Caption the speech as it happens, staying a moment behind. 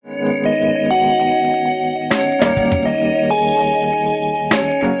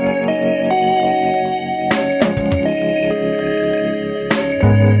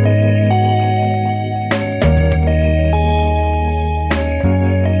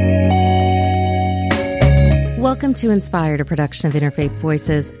Welcome to Inspired, a production of Interfaith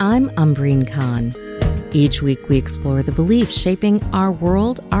Voices. I'm Umbreen Khan. Each week we explore the beliefs shaping our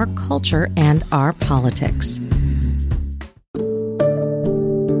world, our culture, and our politics.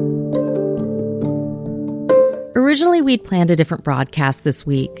 Originally, we'd planned a different broadcast this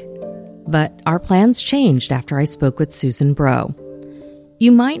week, but our plans changed after I spoke with Susan Bro.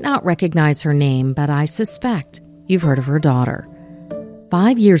 You might not recognize her name, but I suspect you've heard of her daughter.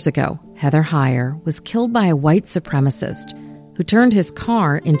 5 years ago, Heather Heyer was killed by a white supremacist who turned his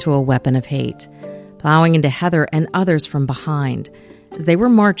car into a weapon of hate, plowing into Heather and others from behind as they were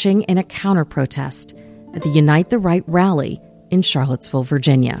marching in a counter-protest at the Unite the Right rally in Charlottesville,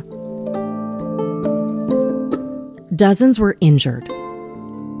 Virginia. Dozens were injured.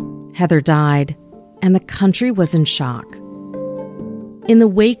 Heather died, and the country was in shock. In the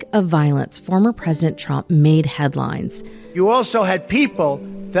wake of violence, former President Trump made headlines. You also had people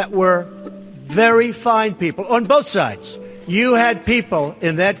that were very fine people on both sides. You had people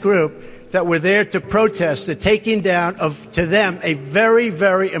in that group that were there to protest the taking down of, to them, a very,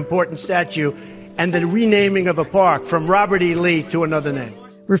 very important statue and the renaming of a park from Robert E. Lee to another name.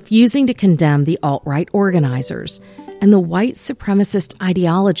 Refusing to condemn the alt-right organizers and the white supremacist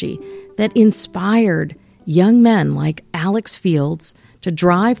ideology that inspired young men like Alex Fields to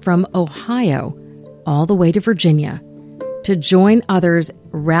drive from Ohio all the way to Virginia to join others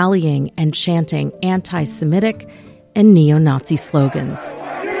rallying and chanting anti-Semitic and neo-Nazi slogans.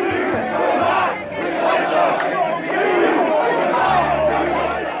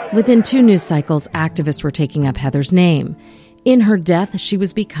 Within 2 news cycles, activists were taking up Heather's name. In her death, she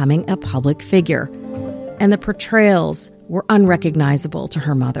was becoming a public figure, and the portrayals were unrecognizable to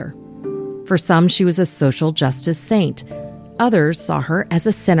her mother. For some, she was a social justice saint. Others saw her as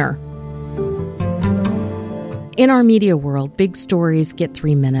a sinner. In our media world, big stories get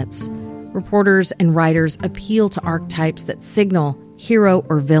 3 minutes. Reporters and writers appeal to archetypes that signal hero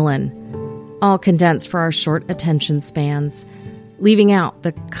or villain, all condensed for our short attention spans, leaving out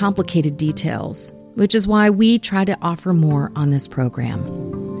the complicated details, which is why we try to offer more on this program.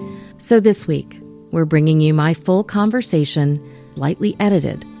 So this week, we're bringing you my full conversation, lightly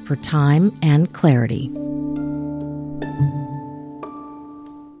edited for time and clarity.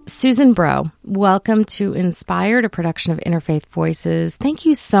 Susan Bro, welcome to Inspired, a production of Interfaith Voices. Thank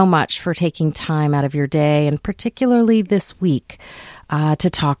you so much for taking time out of your day, and particularly this week, to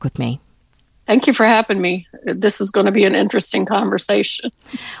talk with me. Thank you for having me. This is going to be an interesting conversation.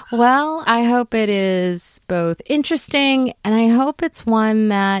 Well, I hope it is both interesting, and I hope it's one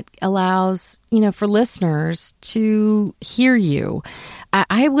that allows, for listeners to hear you.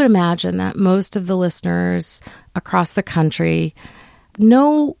 I would imagine that most of the listeners across the country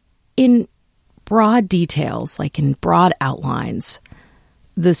know in broad details, like in broad outlines,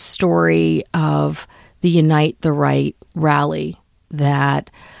 the story of the Unite the Right rally that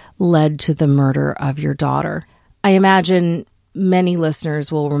led to the murder of your daughter. I imagine many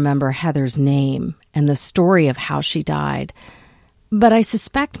listeners will remember Heather's name and the story of how she died, but I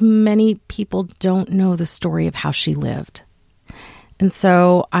suspect many people don't know the story of how she lived. And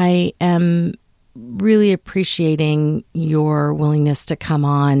so I am really appreciating your willingness to come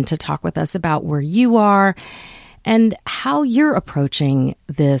on to talk with us about where you are and how you're approaching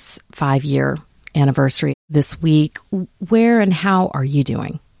this 5-year anniversary this week. Where and how are you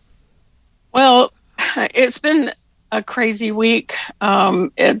doing? Well, it's been a crazy week. I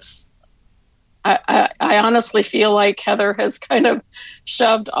honestly feel like Heather has kind of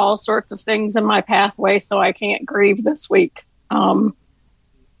shoved all sorts of things in my pathway, so I can't grieve this week. What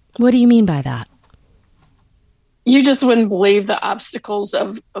do you mean by that? You just wouldn't believe the obstacles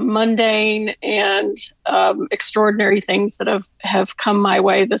of mundane and extraordinary things that have come my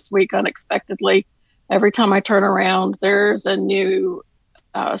way this week unexpectedly. Every time I turn around, there's a new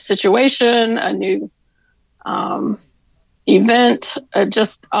situation, a new event,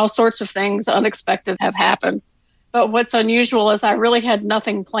 just all sorts of things unexpected have happened. But what's unusual is I really had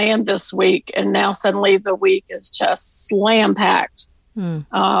nothing planned this week, and now suddenly the week is just slam-packed.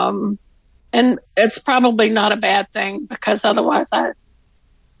 And it's probably not a bad thing, because otherwise I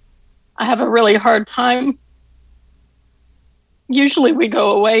have a really hard time. Usually we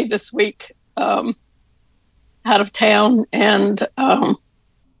go away this week out of town, and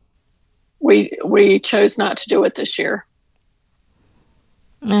we chose not to do it this year.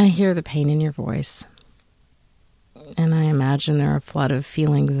 I hear the pain in your voice, and I imagine there are a flood of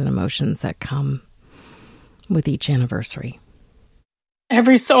feelings and emotions that come with each anniversary.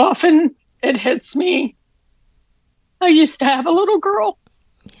 Every so often it hits me. I used to have a little girl.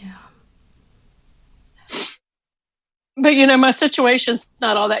 Yeah. But, my situation's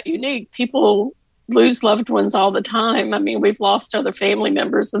not all that unique. People lose loved ones all the time. I mean, we've lost other family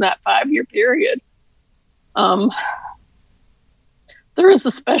members in that 5-year period. There is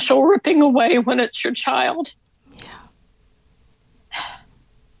a special ripping away when it's your child. Yeah.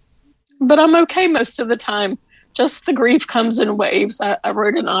 But I'm okay most of the time. Just the grief comes in waves. I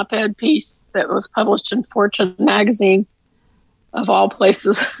wrote an op-ed piece that was published in Fortune magazine, of all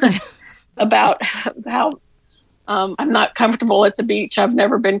places, about how I'm not comfortable at the beach. I've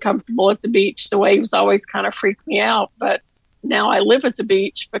never been comfortable at the beach. The waves always kind of freak me out. But now I live at the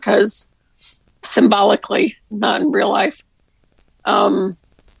beach because symbolically, not in real life,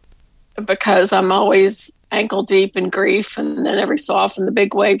 because I'm always ankle deep in grief. And then every so often the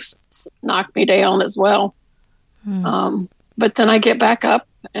big waves knock me down as well. But then I get back up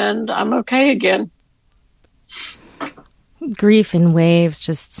and I'm okay again. Grief in waves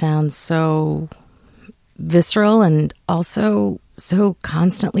just sounds so visceral and also so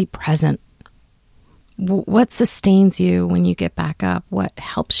constantly present. What sustains you when you get back up? What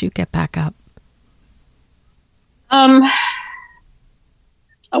helps you get back up? A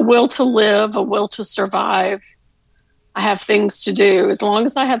will to live, a will to survive. I have things to do. As long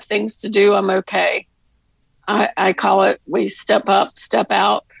as I have things to do, I'm okay. I call it, we step up, step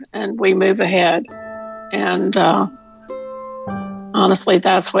out, and we move ahead. And honestly,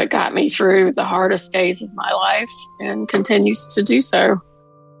 that's what got me through the hardest days of my life and continues to do so.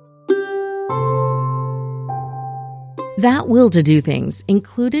 That will to do things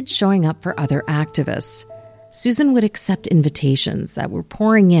included showing up for other activists. Susan would accept invitations that were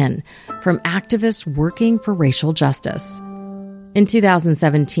pouring in from activists working for racial justice. In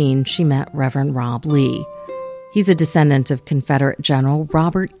 2017, she met Reverend Rob Lee. He's a descendant of Confederate General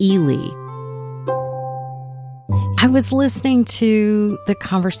Robert E. Lee. I was listening to the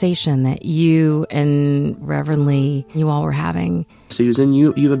conversation that you and Reverend Lee, you all were having. Susan,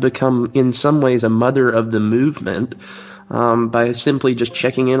 you have become, in some ways, a mother of the movement by simply just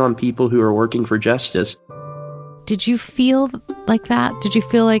checking in on people who are working for justice. Did you feel like that? Did you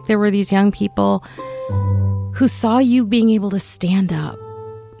feel like there were these young people who saw you being able to stand up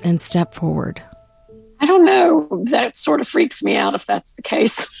and step forward? I don't know. That sort of freaks me out if that's the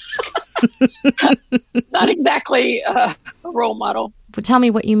case. Not exactly a role model. But tell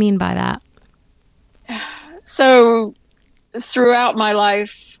me what you mean by that. So throughout my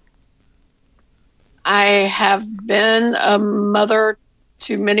life, I have been a mother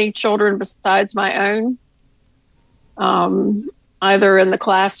to many children besides my own, either in the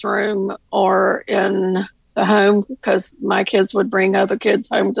classroom or in the home, because my kids would bring other kids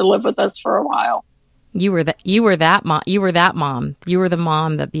home to live with us for a while. You were that mom. You were the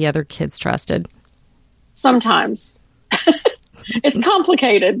mom that the other kids trusted. Sometimes. It's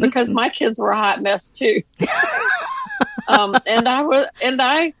complicated because my kids were a hot mess too. And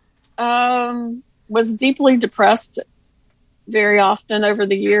I was deeply depressed very often over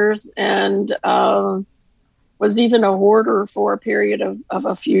the years, and was even a hoarder for a period of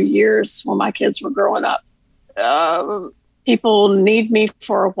a few years when my kids were growing up. People need me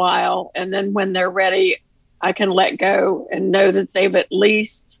for a while, and then when they're ready, I can let go and know that they've at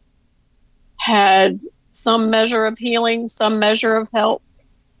least had some measure of healing, some measure of help,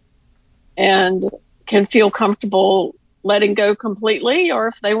 and can feel comfortable letting go completely, or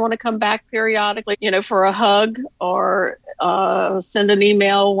if they want to come back periodically, for a hug or send an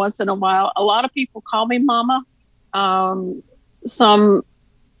email once in a while. A lot of people call me mama. Some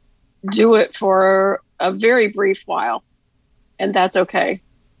do it for a very brief while, and that's okay.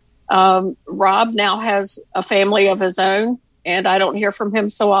 Rob now has a family of his own, and I don't hear from him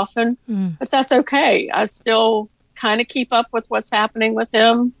so often, but that's okay. I still kind of keep up with what's happening with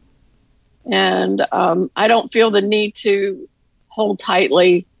him. And I don't feel the need to hold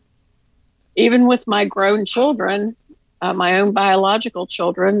tightly, even with my grown children, my own biological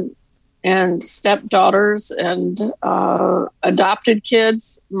children and stepdaughters and adopted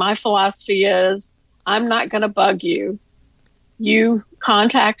kids. My philosophy is, I'm not going to bug you. You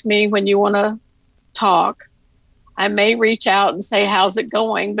contact me when you want to talk. I may reach out and say, how's it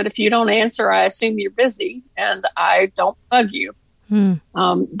going? But if you don't answer, I assume you're busy and I don't bug you.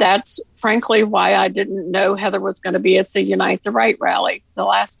 That's frankly why I didn't know Heather was going to be at the Unite the Right rally. The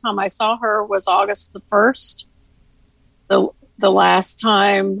last time I saw her was August the 1st. The last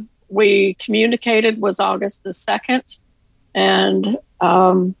time we communicated was August the 2nd. And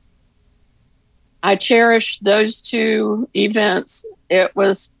I cherish those two events. It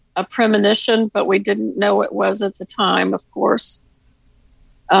was a premonition, but we didn't know it was at the time, of course.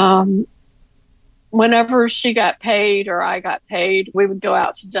 Whenever she got paid or I got paid, we would go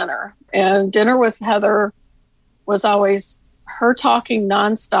out to dinner. And dinner with Heather was always her talking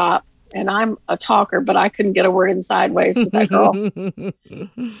nonstop And I'm a talker, but I couldn't get a word in sideways with that girl.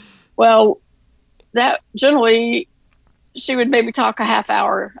 Well, that generally, she would maybe talk a half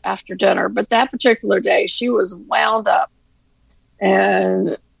hour after dinner. But that particular day, she was wound up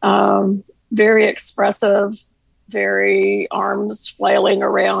and very expressive, very arms flailing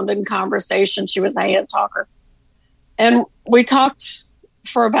around in conversation. She was a hand talker. And we talked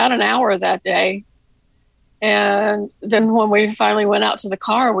for about an hour that day. And then when we finally went out to the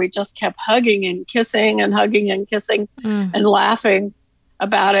car, we just kept hugging and kissing and and laughing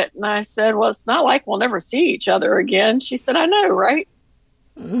about it. And I said, well, it's not like we'll never see each other again. She said, I know, right?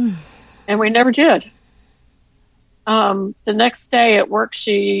 And we never did. The next day at work,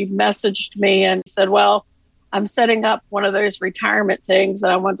 she messaged me and said, well, I'm setting up one of those retirement things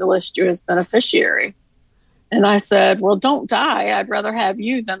and I want to list you as beneficiary. And I said, well, don't die. I'd rather have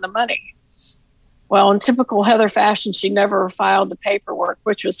you than the money. Well, in typical Heather fashion, she never filed the paperwork,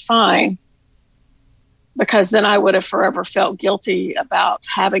 which was fine, because then I would have forever felt guilty about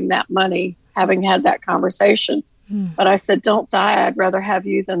having that money, having had that conversation. But I said, don't die. I'd rather have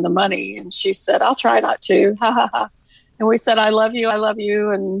you than the money. And she said, I'll try not to. Ha, ha, ha. And we said, I love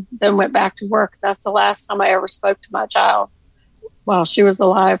you. And then went back to work. That's the last time I ever spoke to my child while she was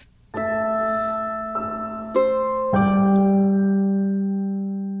alive.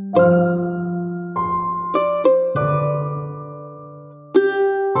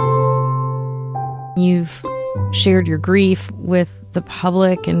 You've shared your grief with the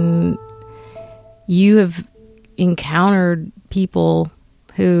public, and you have encountered people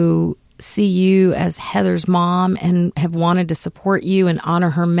who see you as Heather's mom and have wanted to support you and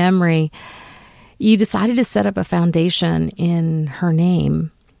honor her memory. You decided to set up a foundation in her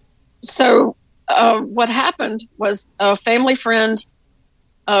name. So what happened was a family friend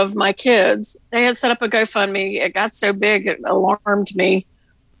of my kids, they had set up a GoFundMe. It got so big, it alarmed me.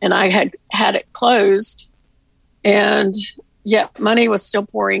 And I had it closed, and yet money was still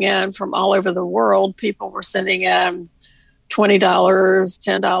pouring in from all over the world. People were sending in $20,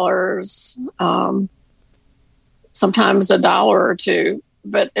 $10, sometimes $1 or $2,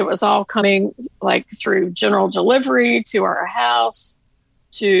 but it was all coming like through general delivery to our house,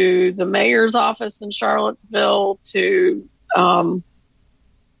 to the mayor's office in Charlottesville, to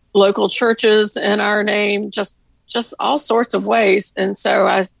local churches in our name, just all sorts of ways. And so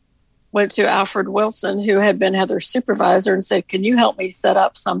I went to Alfred Wilson, who had been Heather's supervisor, and said, can you help me set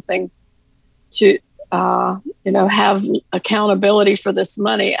up something to, have accountability for this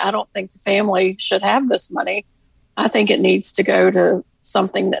money? I don't think the family should have this money. I think it needs to go to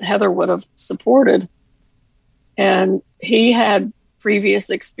something that Heather would have supported. And he had previous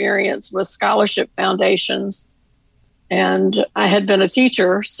experience with scholarship foundations. And I had been a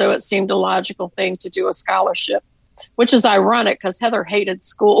teacher, so it seemed a logical thing to do a scholarship, which is ironic because Heather hated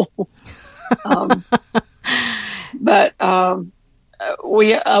school. But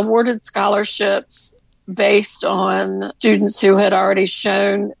we awarded scholarships based on students who had already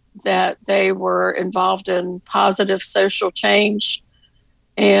shown that they were involved in positive social change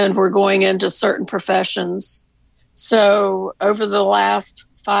and were going into certain professions. So over the last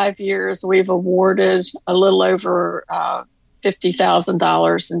 5 years, we've awarded a little over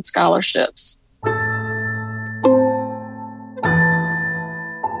 $50,000 in scholarships.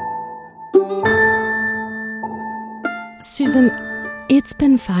 Susan, it's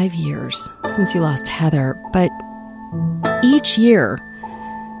been 5 years since you lost Heather, but each year,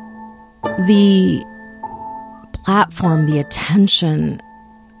 the platform, the attention,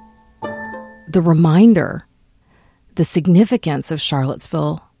 the reminder, the significance of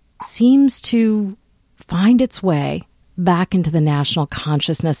Charlottesville seems to find its way back into the national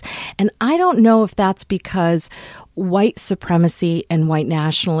consciousness. And I don't know if that's because white supremacy and white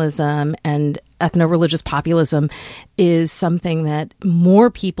nationalism and ethno-religious populism is something that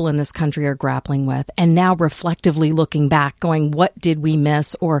more people in this country are grappling with, and now reflectively looking back, going, what did we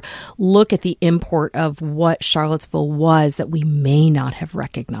miss? Or look at the import of what Charlottesville was that we may not have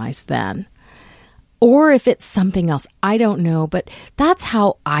recognized then. Or if it's something else, I don't know, but that's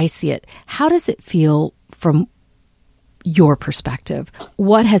how I see it. How does it feel from your perspective?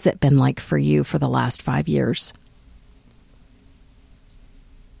 What has it been like for you for the last 5 years?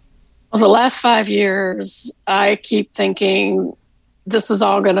 Well, the last 5 years, I keep thinking this is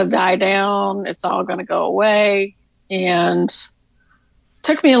all going to die down. It's all going to go away. And it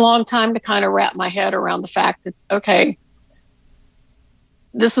took me a long time to kind of wrap my head around the fact that, okay,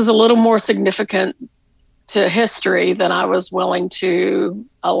 this is a little more significant to history than I was willing to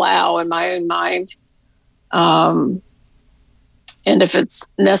allow in my own mind. And if it's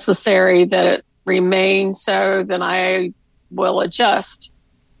necessary that it remain so, then I will adjust.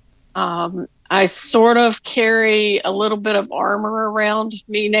 I sort of carry a little bit of armor around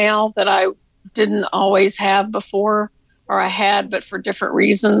me now that I didn't always have before, or I had, but for different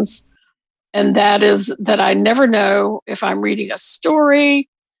reasons. And that is that I never know if I'm reading a story,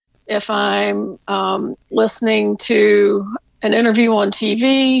 if I'm listening to an interview on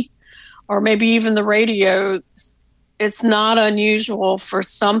TV, or maybe even the radio. It's not unusual for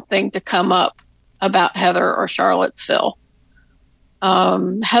something to come up about Heather or Charlottesville.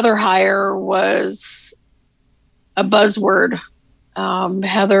 Heather Heyer was a buzzword.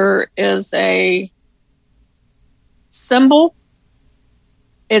 Heather is a symbol.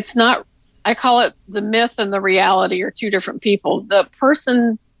 It's not, I call it the myth and the reality are two different people. The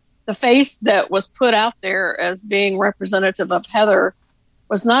person, the face that was put out there as being representative of Heather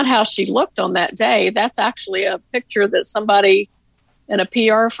was not how she looked on that day. That's actually a picture that somebody in a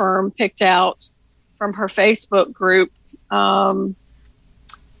PR firm picked out from her Facebook group.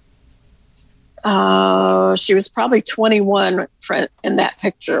 She was probably 21 in that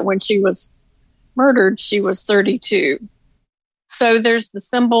picture. When she was murdered, she was 32. So there's the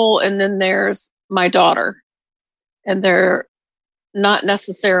symbol, and then there's my daughter. And they're not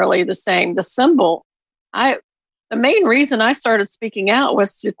necessarily the same. The symbol, the main reason I started speaking out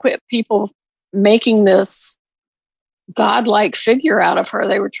was to quit people making this godlike figure out of her.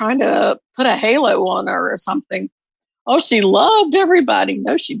 They were trying to put a halo on her or something. Oh, she loved everybody.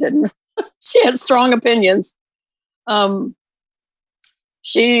 No, she didn't. She had strong opinions.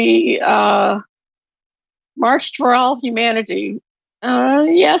 She marched for all humanity.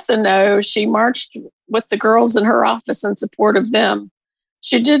 Yes and no. She marched with the girls in her office in support of them.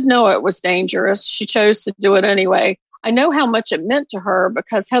 She did know it was dangerous. She chose to do it anyway. I know how much it meant to her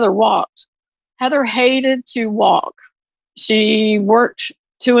because Heather walked. Heather hated to walk. She worked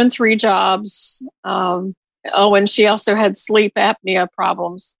 2 and 3 jobs. And she also had sleep apnea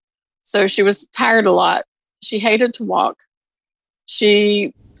problems. So she was tired a lot. She hated to walk.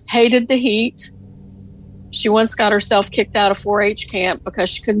 She hated the heat. She once got herself kicked out of 4-H camp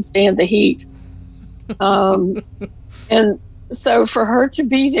because she couldn't stand the heat. And so for her to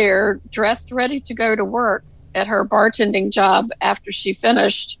be there, dressed, ready to go to work at her bartending job after she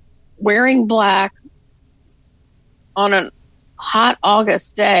finished, wearing black on a hot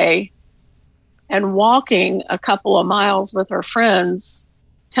August day and walking a couple of miles with her friends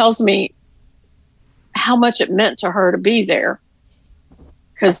tells me how much it meant to her to be there,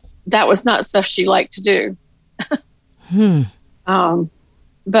 because that was not stuff she liked to do.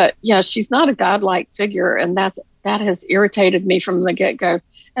 But yeah, she's not a godlike figure, and that has irritated me from the get-go.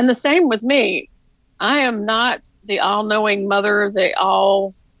 And the same with me. I am not the all-knowing mother, the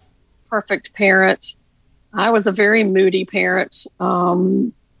all-perfect parent. I was a very moody parent,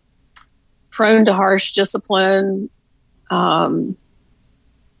 prone to harsh discipline.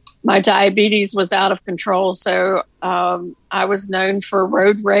 My diabetes was out of control, so I was known for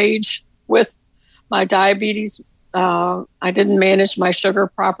road rage with my diabetes. I didn't manage my sugar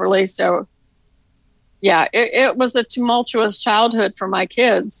properly, so yeah, it was a tumultuous childhood for my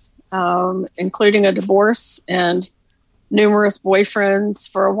kids, including a divorce and numerous boyfriends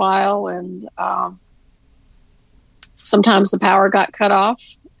for a while, and sometimes the power got cut off,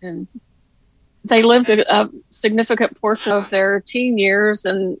 and they lived a significant portion of their teen years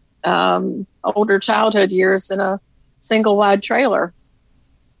and older childhood years in a single wide trailer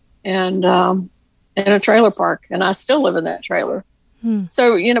and in a trailer park. And I still live in that trailer.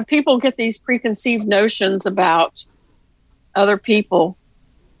 So, people get these preconceived notions about other people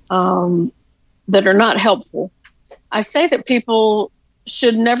that are not helpful. I say that people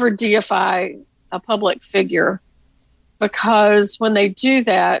should never deify a public figure, because when they do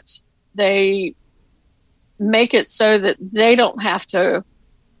that, they make it so that they don't have to.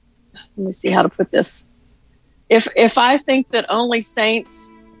 Let me see how to put this. If I think that only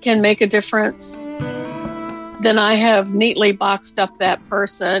saints can make a difference, then I have neatly boxed up that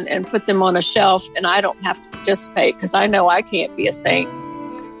person and put them on a shelf, and I don't have to participate because I know I can't be a saint.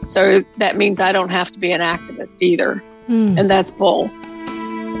 So that means I don't have to be an activist either. And that's bull.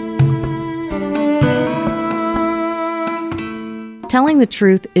 Telling the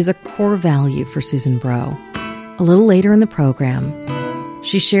truth is a core value for Susan Bro. A little later in the program,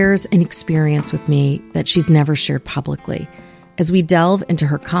 she shares an experience with me that she's never shared publicly as we delve into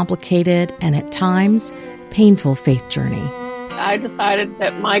her complicated and at times painful faith journey. I decided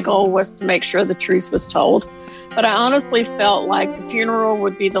that my goal was to make sure the truth was told, but I honestly felt like the funeral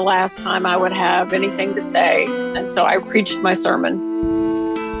would be the last time I would have anything to say, and so I preached my sermon.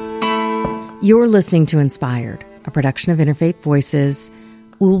 You're listening to Inspired, a production of Interfaith Voices.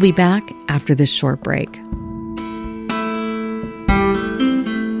 We'll be back after this short break.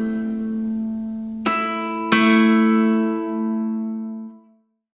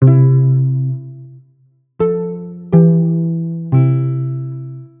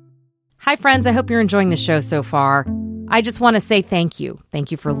 Hi, friends. I hope you're enjoying the show so far. I just want to say thank you.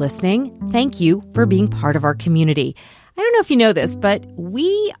 Thank you for listening. Thank you for being part of our community. I don't know if you know this, but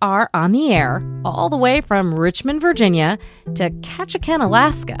we are on the air all the way from Richmond, Virginia to Ketchikan,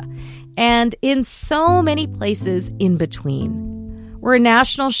 Alaska, and in so many places in between. We're a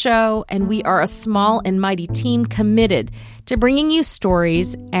national show, and we are a small and mighty team committed to bringing you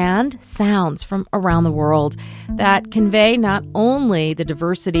stories and sounds from around the world that convey not only the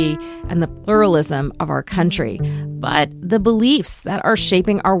diversity and the pluralism of our country, but the beliefs that are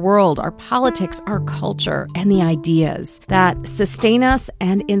shaping our world, our politics, our culture, and the ideas that sustain us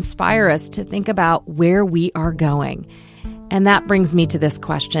and inspire us to think about where we are going. And that brings me to this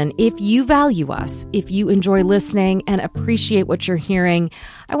question. If you value us, if you enjoy listening and appreciate what you're hearing,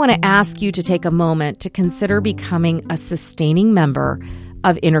 I want to ask you to take a moment to consider becoming a sustaining member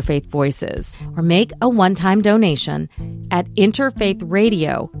of Interfaith Voices, or make a one-time donation at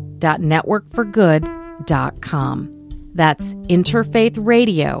interfaithradio.networkforgood.com. That's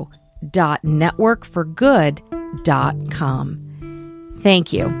interfaithradio.networkforgood.com.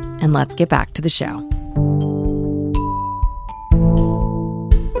 Thank you, and let's get back to the show.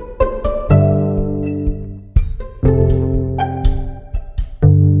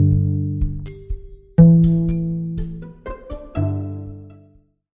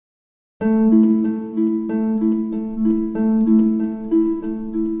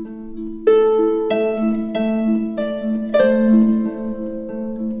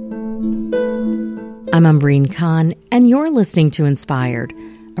 I'm Umbreen Khan, and you're listening to Inspired,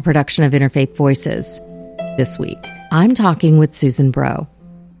 a production of Interfaith Voices. This week, I'm talking with Susan Bro.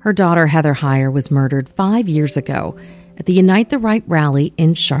 Her daughter, Heather Heyer, was murdered 5 years ago at the Unite the Right rally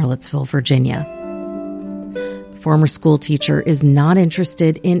in Charlottesville, Virginia. The former school teacher is not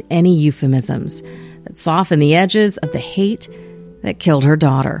interested in any euphemisms that soften the edges of the hate that killed her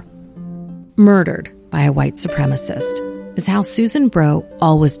daughter. Murdered by a white supremacist is how Susan Bro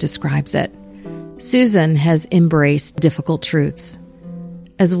always describes it. Susan has embraced difficult truths.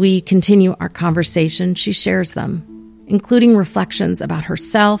 As we continue our conversation, she shares them, including reflections about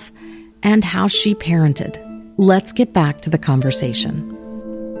herself and how she parented. Let's get back to the conversation.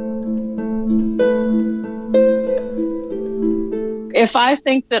 If I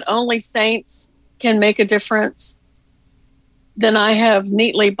think that only saints can make a difference, then I have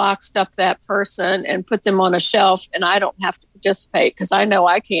neatly boxed up that person and put them on a shelf, and I don't have to participate because I know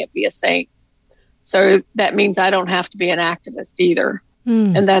I can't be a saint. So that means I don't have to be an activist either.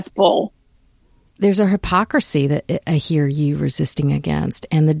 And that's bull. There's a hypocrisy that I hear you resisting against,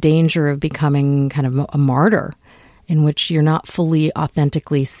 and the danger of becoming kind of a martyr in which you're not fully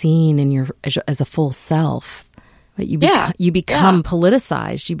authentically seen in your as a full self. But you become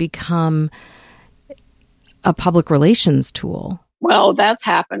politicized. You become a public relations tool. Well, that's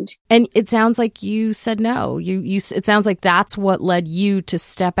happened. And it sounds like you said no. It sounds like that's what led you to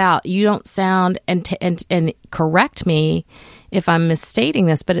step out. You don't sound, and correct me if I'm misstating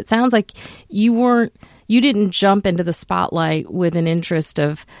this, but it sounds like you didn't jump into the spotlight with an interest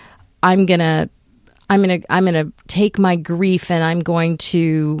of, I'm gonna take my grief and I'm going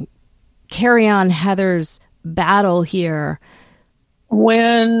to carry on Heather's battle here.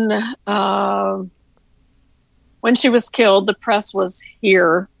 When she was killed, the press was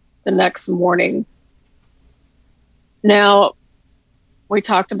here the next morning. Now, we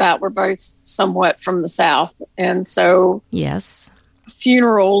talked about we're both somewhat from the South. And so yes,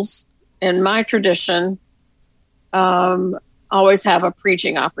 funerals in my tradition always have a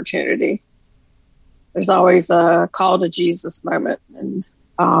preaching opportunity. There's always a call to Jesus moment. And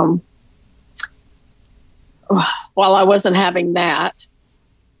while I wasn't having that,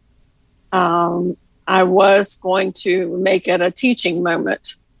 I was going to make it a teaching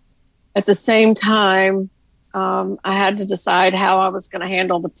moment. At the same time, I had to decide how I was going to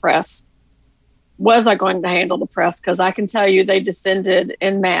handle the press. Was I going to handle the press? Because I can tell you they descended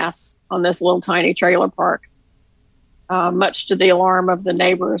en masse on this little tiny trailer park, much to the alarm of the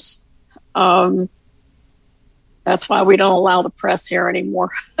neighbors. That's why we don't allow the press here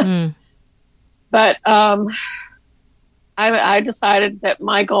anymore. But I decided that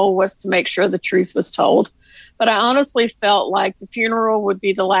my goal was to make sure the truth was told. But I honestly felt like the funeral would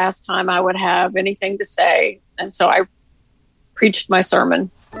be the last time I would have anything to say. And so I preached my sermon.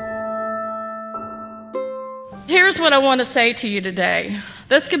 Here's what I want to say to you today.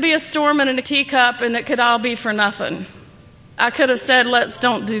 This could be a storm in a teacup, and it could all be for nothing. I could have said, let's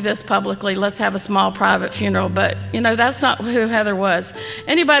don't do this publicly. Let's have a small private funeral. But, that's not who Heather was.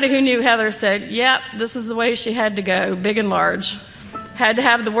 Anybody who knew Heather said, yep, this is the way she had to go, big and large. Had to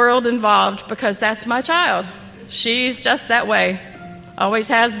have the world involved because that's my child. She's just that way. always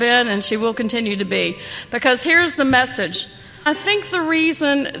has been, and she will continue to be. Because here's the message. I think the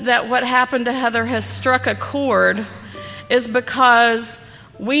reason that what happened to Heather has struck a chord is because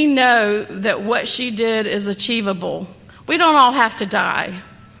we know that what she did is achievable. We don't all have to die.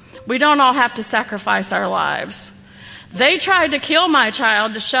 We don't all have to sacrifice our lives. They tried to kill my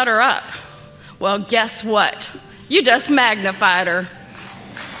child to shut her up. Well, guess what? You just magnified her.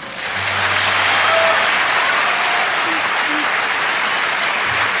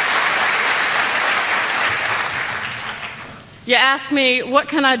 You ask me, what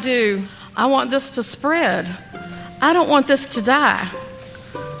can I do? I want this to spread. I don't want this to die.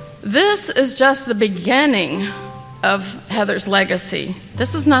 This is just the beginning of Heather's legacy.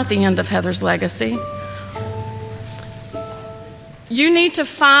 This is not the end of Heather's legacy. You need to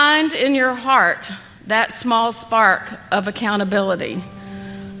find in your heart that small spark of accountability.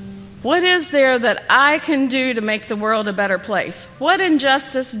 What is there that I can do to make the world a better place? What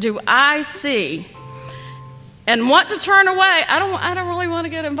injustice do I see and want to turn away? I don't really want to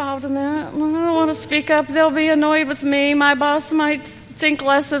get involved in that. I don't want to speak up. They'll be annoyed with me. My boss might think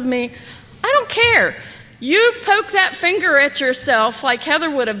less of me. I don't care. You poke that finger at yourself like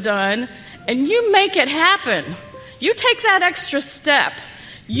Heather would have done, and you make it happen. You take that extra step.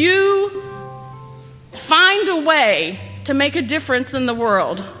 You find a way to make a difference in the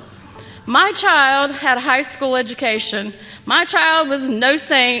world. My child had a high school education. My child was no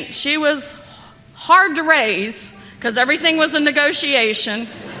saint. She was hard to raise because everything was a negotiation.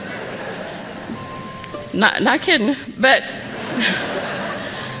 Not kidding. But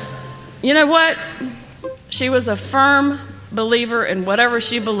you know what? She was a firm believer in whatever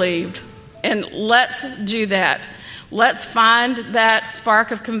she believed. And let's do that. Let's find that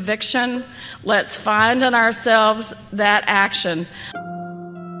spark of conviction. Let's find in ourselves that action.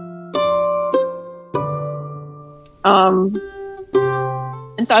 And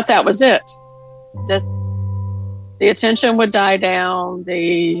thought that was it. That the attention would die down.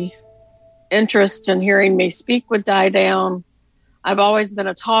 The interest in hearing me speak would die down. I've always been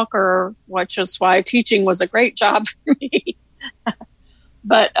a talker, which is why teaching was a great job for me.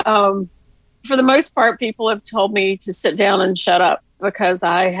 But for the most part, people have told me to sit down and shut up because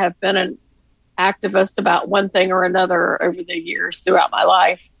I have been an activist about one thing or another over the years throughout my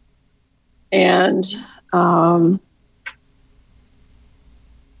life. And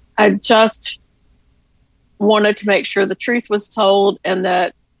I just wanted to make sure the truth was told and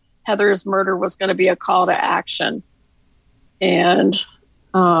that Heather's murder was going to be a call to action and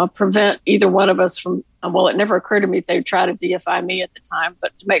prevent either one of us from, well, it never occurred to me if they would try to deify me at the time,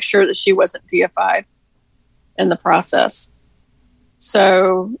 but to make sure that she wasn't deified in the process.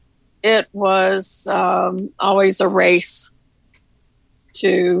 So it was always a race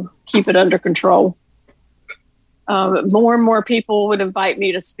to keep it under control. More and more people would invite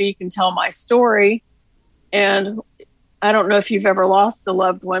me to speak and tell my story. And I don't know if you've ever lost a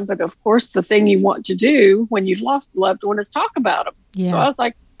loved one, but of course the thing you want to do when you've lost a loved one is talk about them. Yeah. So I was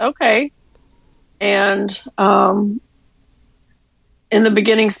like, okay. And in the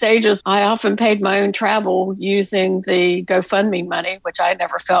beginning stages, I often paid my own travel using the GoFundMe money, which I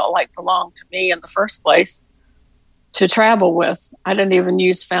never felt like belonged to me in the first place, to travel with. I didn't even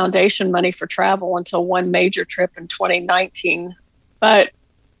use foundation money for travel until one major trip in 2019. But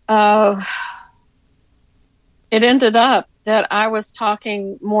it ended up that I was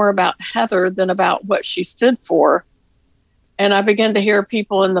talking more about Heather than about what she stood for. And I began to hear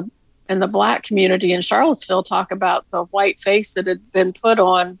people in the Black community in Charlottesville talk about the white face that had been put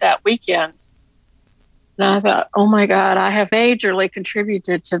on that weekend. And I thought, oh my God, I have majorly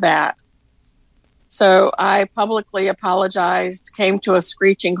contributed to that. So I publicly apologized, came to a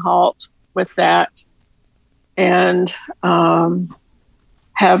screeching halt with that, and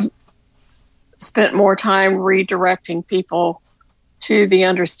have spent more time redirecting people to the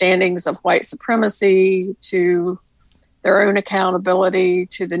understandings of white supremacy, to their own accountability,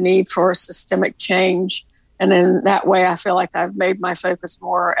 to the need for systemic change. And in that way, I feel like I've made my focus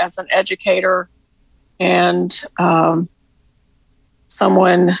more as an educator and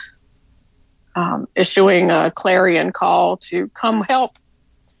someone issuing a clarion call to come help.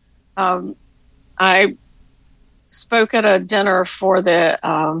 I spoke at a dinner for the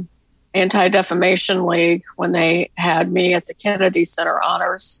Anti-Defamation League when they had me at the Kennedy Center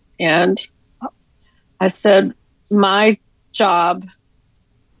Honors. And I said, my job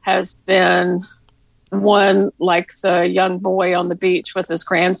has been one like the young boy on the beach with his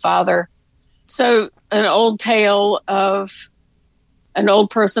grandfather. So an old tale of an old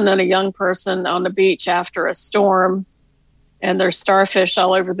person and a young person on the beach after a storm, and there's starfish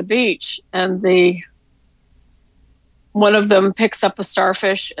all over the beach. And the one of them picks up a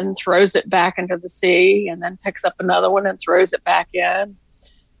starfish and throws it back into the sea, and then picks up another one and throws it back in.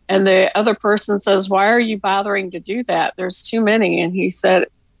 And the other person says, "Why are you bothering to do that? There's too many." And he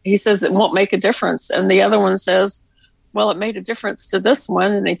says it won't make a difference. And the other one says, "Well, it made a difference to this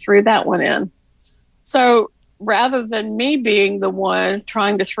one," and they threw that one in. So rather than me being the one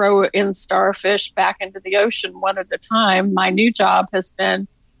trying to throw in starfish back into the ocean one at a time, my new job has been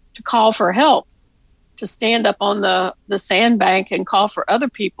to call for help, to stand up on the sandbank and call for other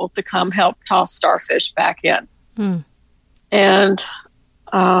people to come help toss starfish back in. And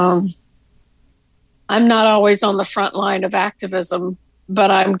I'm not always on the front line of activism,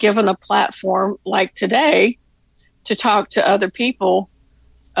 but I'm given a platform like today to talk to other people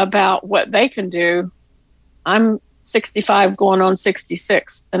about what they can do. I'm 65 going on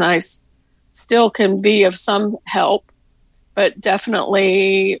 66, and I still can be of some help, but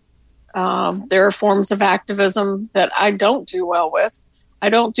definitely there are forms of activism that I don't do well with. I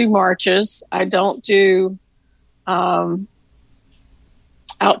don't do marches. I don't do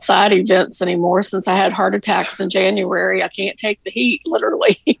outside events anymore. Since I had heart attacks in January, I can't take the heat,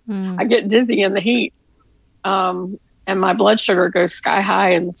 literally. I get dizzy in the heat. And my blood sugar goes sky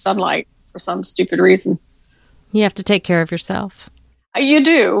high in the sunlight for some stupid reason. You have to take care of yourself. You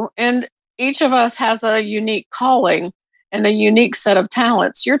do. And each of us has a unique calling and a unique set of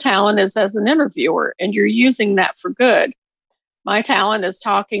talents. Your talent is as an interviewer, and you're using that for good. My talent is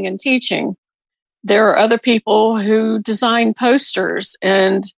talking and teaching. There are other people who design posters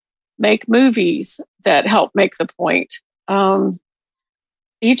and make movies that help make the point.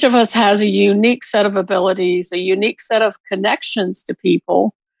 Each of us has a unique set of abilities, a unique set of connections to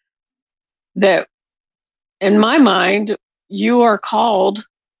people that, in my mind, you are called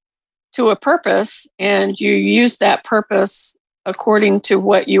to a purpose, and you use that purpose according to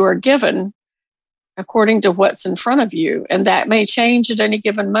what you are given, according to what's in front of you. And that may change at any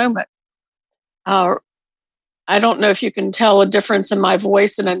given moment. I don't know if you can tell a difference in my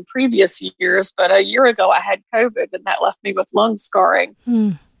voice and in previous years, but a year ago I had COVID, and that left me with lung scarring.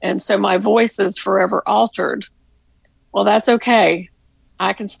 And so my voice is forever altered. Well, that's okay.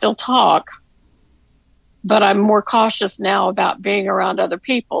 I can still talk, but I'm more cautious now about being around other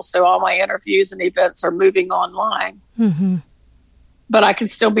people. So all my interviews and events are moving online. But I can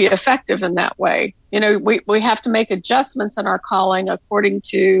still be effective in that way. You know, we have to make adjustments in our calling according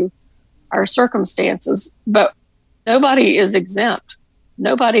to our circumstances, but nobody is exempt.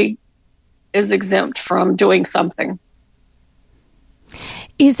 Nobody is exempt from doing something.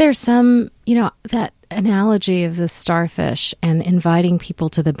 Is there some, that analogy of the starfish and inviting people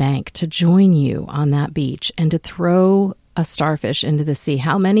to the bank to join you on that beach and to throw a starfish into the sea,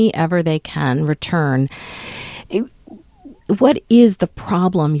 how many ever they can return? What is the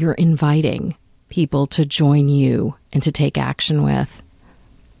problem you're inviting people to join you and to take action with?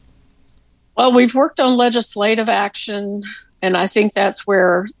 Well, we've worked on legislative action, and I think that's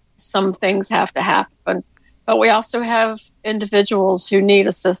where some things have to happen. But we also have individuals who need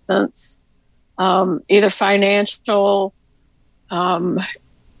assistance, either financial. Well,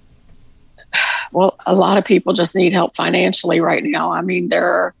 a lot of people just need help financially right now. I mean,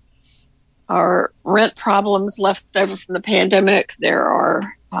 there are rent problems left over from the pandemic. There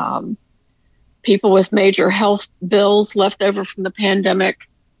are people with major health bills left over from the pandemic.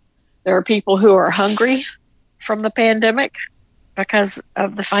 There are people who are hungry from the pandemic because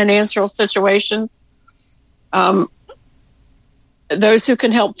of the financial situation. Those who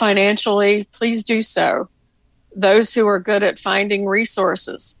can help financially, please do so. Those who are good at finding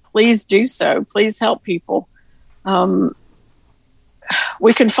resources, please do so. Please help people.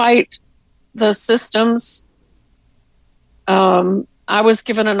 We can fight the systems. I was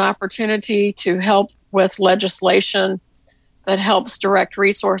given an opportunity to help with legislation that helps direct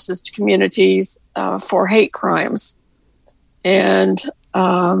resources to communities for hate crimes. And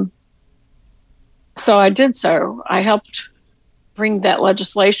so I did so. I helped bring that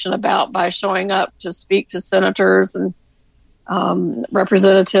legislation about by showing up to speak to senators and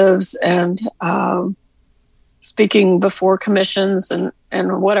representatives and speaking before commissions and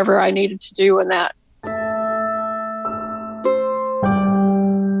whatever I needed to do in that.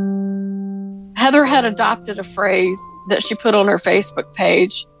 Heather had adopted a phrase that she put on her Facebook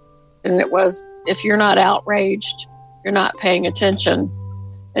page, and it was, "If you're not outraged, you're not paying attention."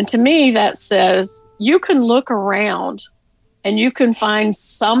 And to me, that says you can look around and you can find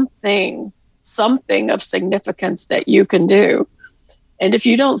something of significance that you can do. And if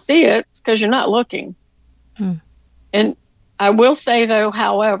you don't see it, it's because you're not looking. And I will say, though,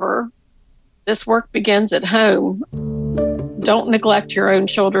 however, this work begins at home. Don't neglect your own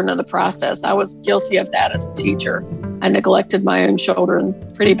children in the process. I was guilty of that as a teacher. I neglected my own children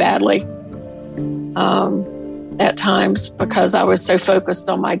pretty badly at times because I was so focused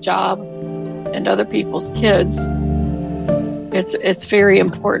on my job and other people's kids. It's very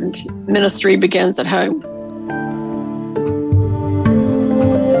important. Ministry begins at home.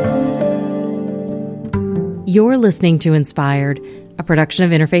 You're listening to Inspired, a production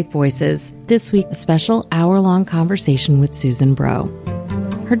of Interfaith Voices. This week, a special hour-long conversation with Susan Bro.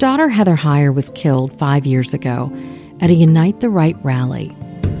 Her daughter, Heather Heyer, was killed 5 years ago at a Unite the Right rally.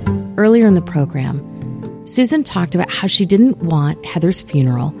 Earlier in the program, Susan talked about how she didn't want Heather's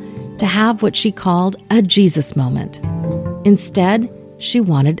funeral to have what she called a Jesus moment. Instead, she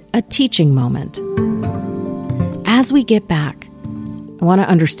wanted a teaching moment. As we get back, I want to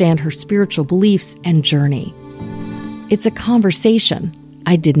understand her spiritual beliefs and journey. It's a conversation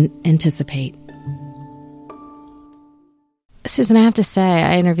I didn't anticipate. Susan, I have to say,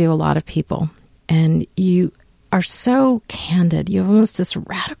 I interview a lot of people, and you are so candid. You have almost this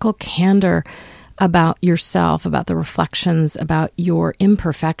radical candor about yourself, about the reflections, about your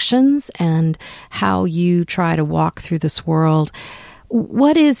imperfections, and how you try to walk through this world.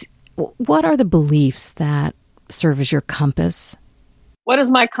 What are the beliefs that serve as your compass? What is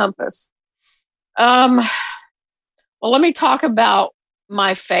my compass? Well, let me talk about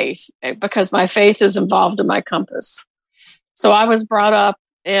my faith, because my faith is involved in my compass. So I was brought up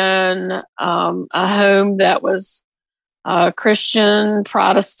in a home that was Christian,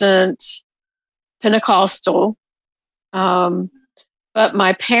 Protestant, Pentecostal. But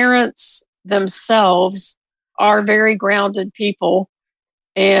my parents themselves are very grounded people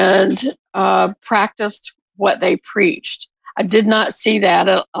and practiced what they preached. I did not see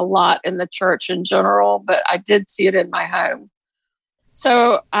that a lot in the church in general, but I did see it in my home.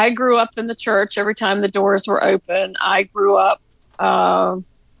 So I grew up in the church every time the doors were open. I grew up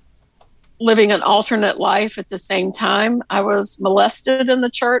living an alternate life at the same time. I was molested in the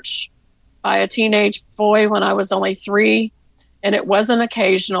church by a teenage boy when I was only 3, and it wasn't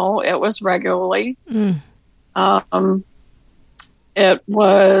occasional. It was regularly. It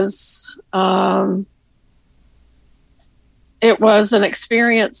was an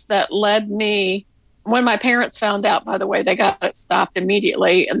experience that led me, when my parents found out, by the way, they got it stopped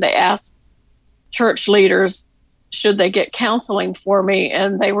immediately, and they asked church leaders, should they get counseling for me?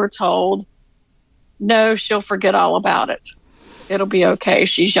 And they were told, no, she'll forget all about it. It'll be okay.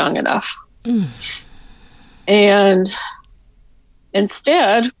 She's young enough. And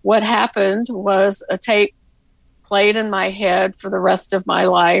instead, what happened was a tape played in my head for the rest of my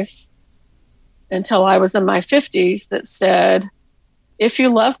life until I was in my 50s that said, if you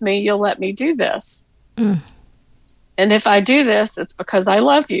love me, you'll let me do this. And if I do this, it's because I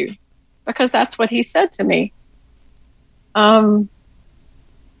love you, because that's what he said to me. And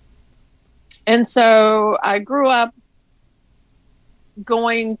so I grew up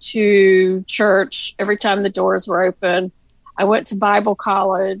going to church every time the doors were open. I went to Bible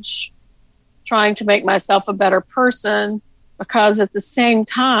college, trying to make myself a better person, because at the same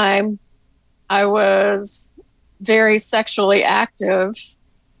time, I was very sexually active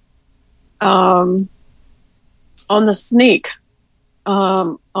on the sneak,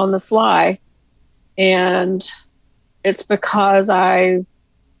 on the sly. And it's because I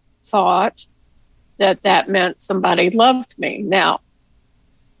thought that meant somebody loved me. Now,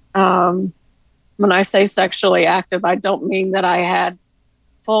 when I say sexually active, I don't mean that I had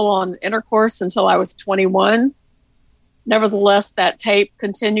full-on intercourse until I was 21. Nevertheless, that tape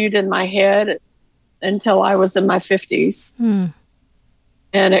continued in my head until I was in my 50s.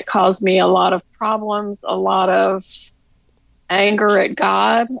 And it caused me a lot of problems, a lot of anger at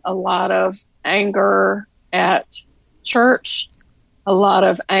God, a lot of anger at church, a lot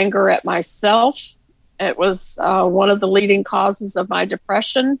of anger at myself. It was one of the leading causes of my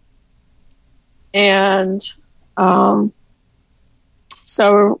depression. And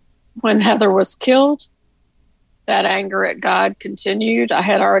so when Heather was killed, that anger at God continued. I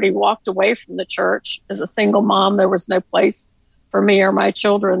had already walked away from the church. As a single mom, there was no place for me or my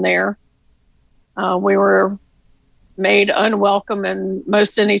children there. We were made unwelcome in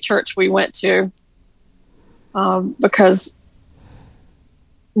most any church we went to because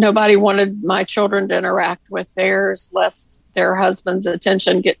nobody wanted my children to interact with theirs, lest their husband's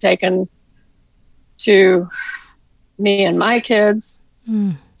attention get taken to me and my kids.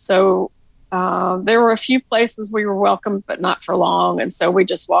 So there were a few places we were welcome, but not for long. And so we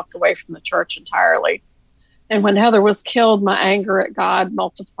just walked away from the church entirely. And when Heather was killed, my anger at God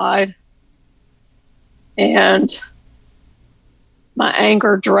multiplied. And my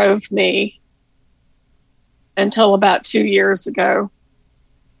anger drove me until about 2 years ago.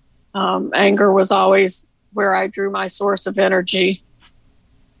 Anger was always where I drew my source of energy.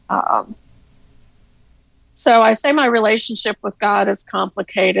 So I say my relationship with God is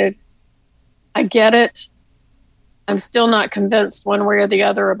complicated. I get it. I'm still not convinced one way or the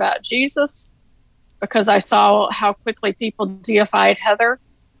other about Jesus, because I saw how quickly people deified Heather.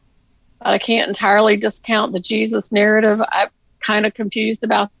 But I can't entirely discount the Jesus narrative. I'm kind of confused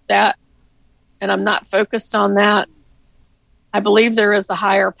about that, and I'm not focused on that. I believe there is a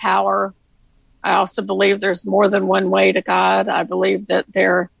higher power. I also believe there's more than one way to God. I believe that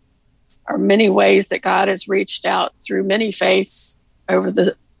there are many ways that God has reached out through many faiths over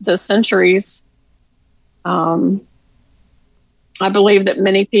the centuries. I believe that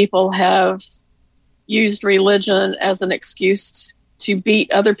many people have used religion as an excuse to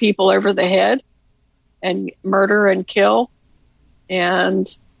beat other people over the head and murder and kill.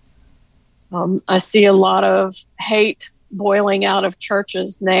 And I see a lot of hate boiling out of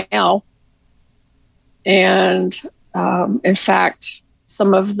churches now. And in fact,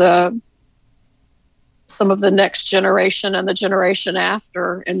 some of the next generation and the generation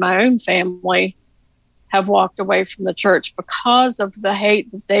after in my own family have walked away from the church because of the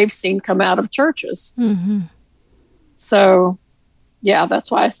hate that they've seen come out of churches. Mm-hmm. So, yeah, that's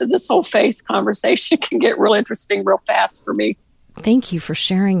why I said this whole faith conversation can get real interesting real fast for me. Thank you for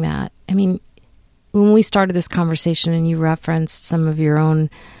sharing that. I mean, when we started this conversation and you referenced some of your own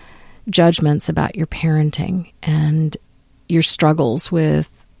judgments about your parenting and your struggles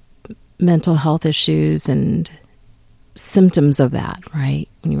with mental health issues and symptoms of that, right?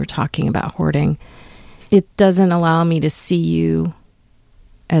 When you were talking about hoarding, it doesn't allow me to see you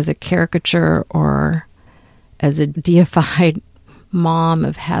as a caricature or as a deified mom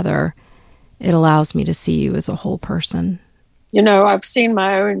of Heather. It allows me to see you as a whole person. You know, I've seen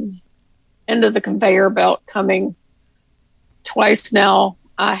my own end of the conveyor belt coming twice now.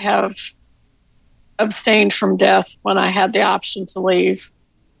 I have abstained from death when I had the option to leave.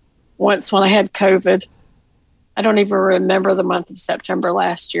 Once when I had COVID. I don't even remember the month of September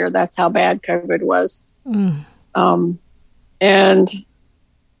last year. That's how bad COVID was. Mm. And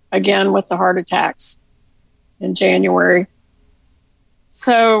again, with the heart attacks in January.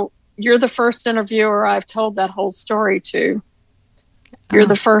 So you're the first interviewer I've told that whole story to. You're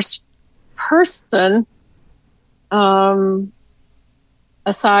the first person,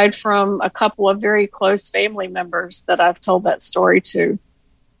 aside from a couple of very close family members, that I've told that story to.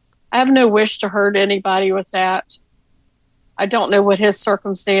 I have no wish to hurt anybody with that. I don't know what his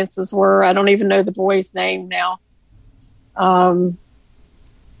circumstances were. I don't even know the boy's name now.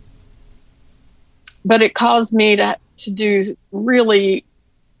 But it caused me to do really,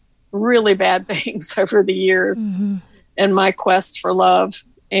 really bad things over the years in my quest for love.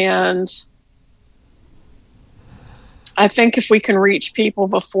 And I think if we can reach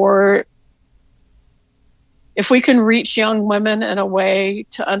people if we can reach young women in a way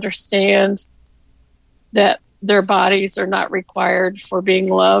to understand that their bodies are not required for being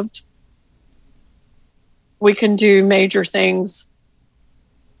loved, we can do major things.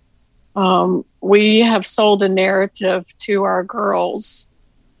 We have sold a narrative to our girls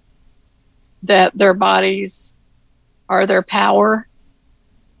that their bodies are their power,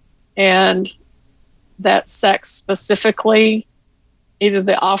 and that sex specifically, either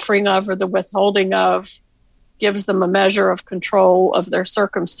the offering of or the withholding of, gives them a measure of control of their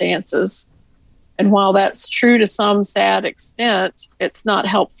circumstances. And while that's true to some sad extent, it's not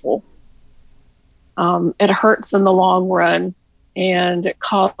helpful. It hurts in the long run, and it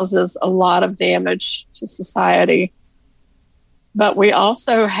causes a lot of damage to society. But we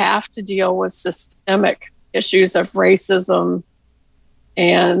also have to deal with systemic issues of racism.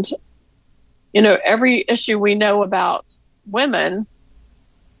 And, you know, every issue we know about women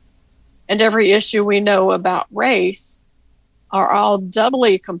and every issue we know about race are all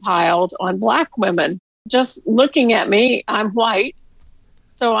doubly compiled on Black women. Just looking at me, I'm white,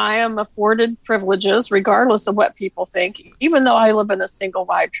 so I am afforded privileges regardless of what people think, even though I live in a single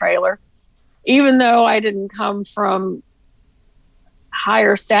wide trailer, even though I didn't come from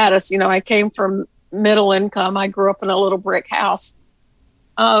higher status. You know, I came from middle income. I grew up in a little brick house.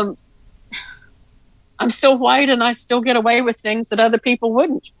 I'm still white, and I still get away with things that other people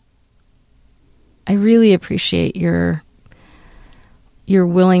wouldn't. I really appreciate your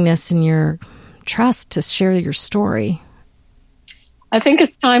willingness and your trust to share your story. I think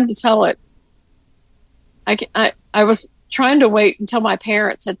it's time to tell it. I was trying to wait until my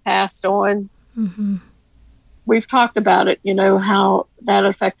parents had passed on. Mm-hmm. We've talked about it, you know, how that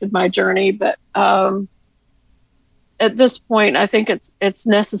affected my journey. But at this point, I think it's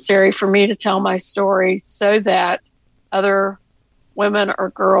necessary for me to tell my story so that other women or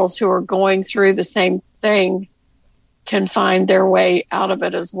girls who are going through the same thing can find their way out of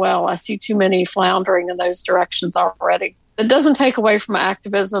it as well. I see too many floundering in those directions already. It doesn't take away from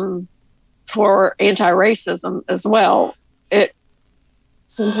activism for anti-racism as well. It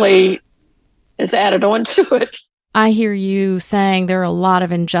simply is added on to it. I hear you saying there are a lot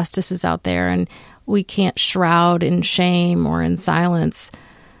of injustices out there, and we can't shroud in shame or in silence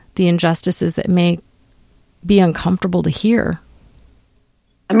the injustices that may be uncomfortable to hear.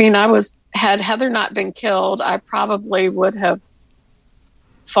 I mean, had Heather not been killed, I probably would have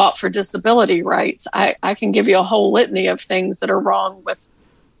fought for disability rights. I can give you a whole litany of things that are wrong with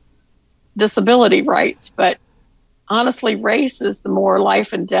disability rights, but honestly, race is the more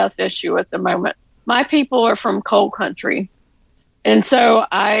life and death issue at the moment. My people are from coal country, and so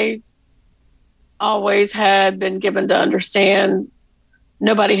I always had been given to understand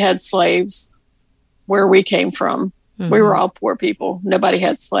nobody had slaves where we came from. Mm-hmm. We were all poor people. Nobody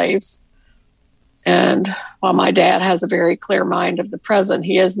had slaves. And while my dad has a very clear mind of the present,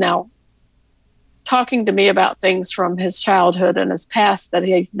 he is now talking to me about things from his childhood and his past that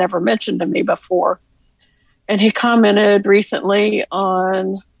he's never mentioned to me before. And he commented recently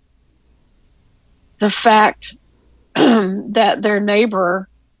on the fact that their neighbor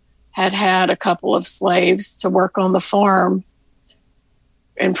had a couple of slaves to work on the farm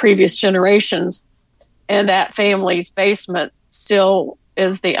in previous generations. And that family's basement still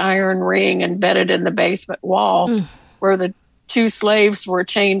is the iron ring embedded in the basement wall where the two slaves were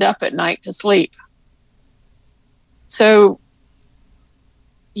chained up at night to sleep. So,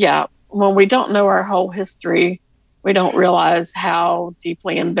 yeah, when we don't know our whole history, we don't realize how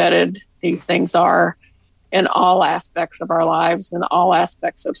deeply embedded these things are in all aspects of our lives and all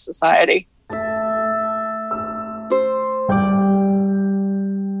aspects of society.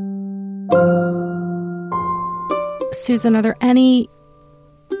 Susan, are there any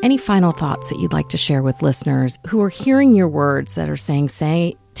final thoughts that you'd like to share with listeners who are hearing your words that are saying,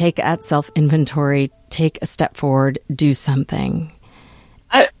 take that self-inventory, take a step forward, do something?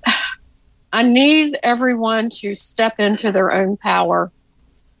 I need everyone to step into their own power.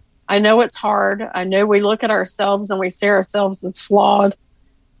 I know it's hard. I know we look at ourselves and we see ourselves as flawed,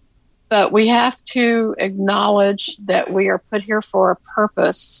 but we have to acknowledge that we are put here for a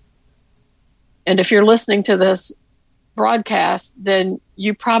purpose. And if you're listening to this broadcast, then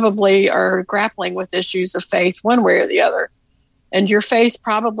you probably are grappling with issues of faith one way or the other. And your faith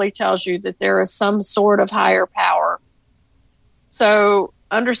probably tells you that there is some sort of higher power. So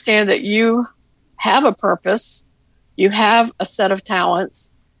understand that you have a purpose, you have a set of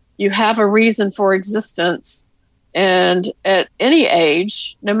talents, you have a reason for existence. And at any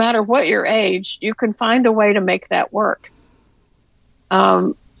age, no matter what your age, you can find a way to make that work.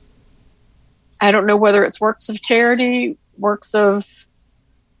 I don't know whether it's works of charity, works of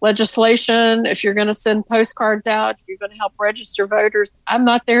legislation. If you're going to send postcards out, if you're going to help register voters, I'm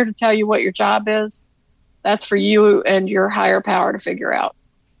not there to tell you what your job is. That's for you and your higher power to figure out.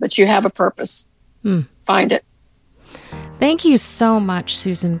 But you have a purpose. Find it. Thank you so much,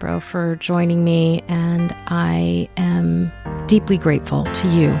 Susan Brough, for joining me. And I am deeply grateful to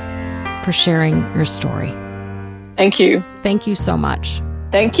you for sharing your story. Thank you. Thank you so much.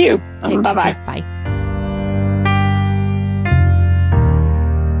 Thank you. Bye-bye. Bye.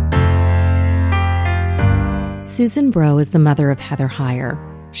 Susan Brough is the mother of Heather Heyer.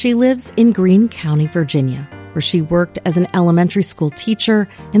 She lives in Greene County, Virginia, where she worked as an elementary school teacher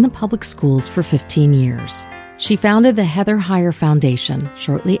in the public schools for 15 years. She founded the Heather Heyer Foundation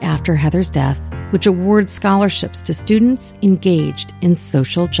shortly after Heather's death, which awards scholarships to students engaged in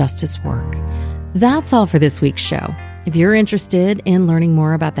social justice work. That's all for this week's show. If you're interested in learning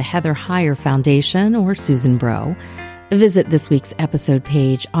more about the Heather Heyer Foundation or Susan Brough, visit this week's episode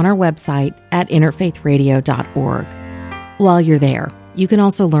page on our website at interfaithradio.org. While you're there, you can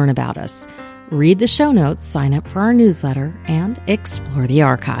also learn about us, read the show notes, sign up for our newsletter, and explore the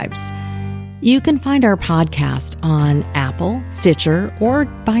archives. You can find our podcast on Apple, Stitcher, or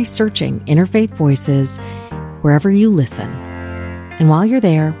by searching Interfaith Voices wherever you listen. And while you're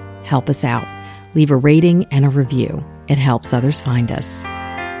there, help us out. Leave a rating and a review. It helps others find us.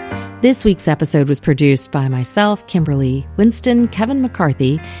 This week's episode was produced by myself, Kimberly, Winston, Kevin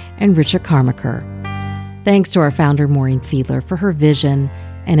McCarthy, and Richard Carmaker. Thanks to our founder, Maureen Fiedler, for her vision,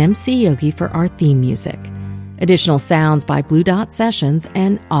 and MC Yogi for our theme music. Additional sounds by Blue Dot Sessions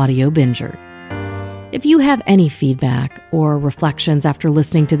and Audio Binger. If you have any feedback or reflections after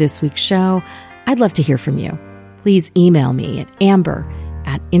listening to this week's show, I'd love to hear from you. Please email me at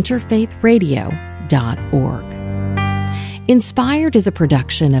amber@interfaithradio.org. Inspired is a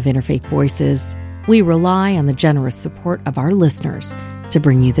production of Interfaith Voices. We rely on the generous support of our listeners to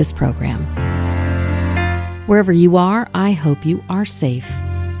bring you this program. Wherever you are, I hope you are safe.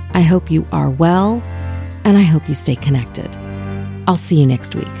 I hope you are well, and I hope you stay connected. I'll see you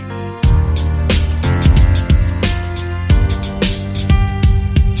next week.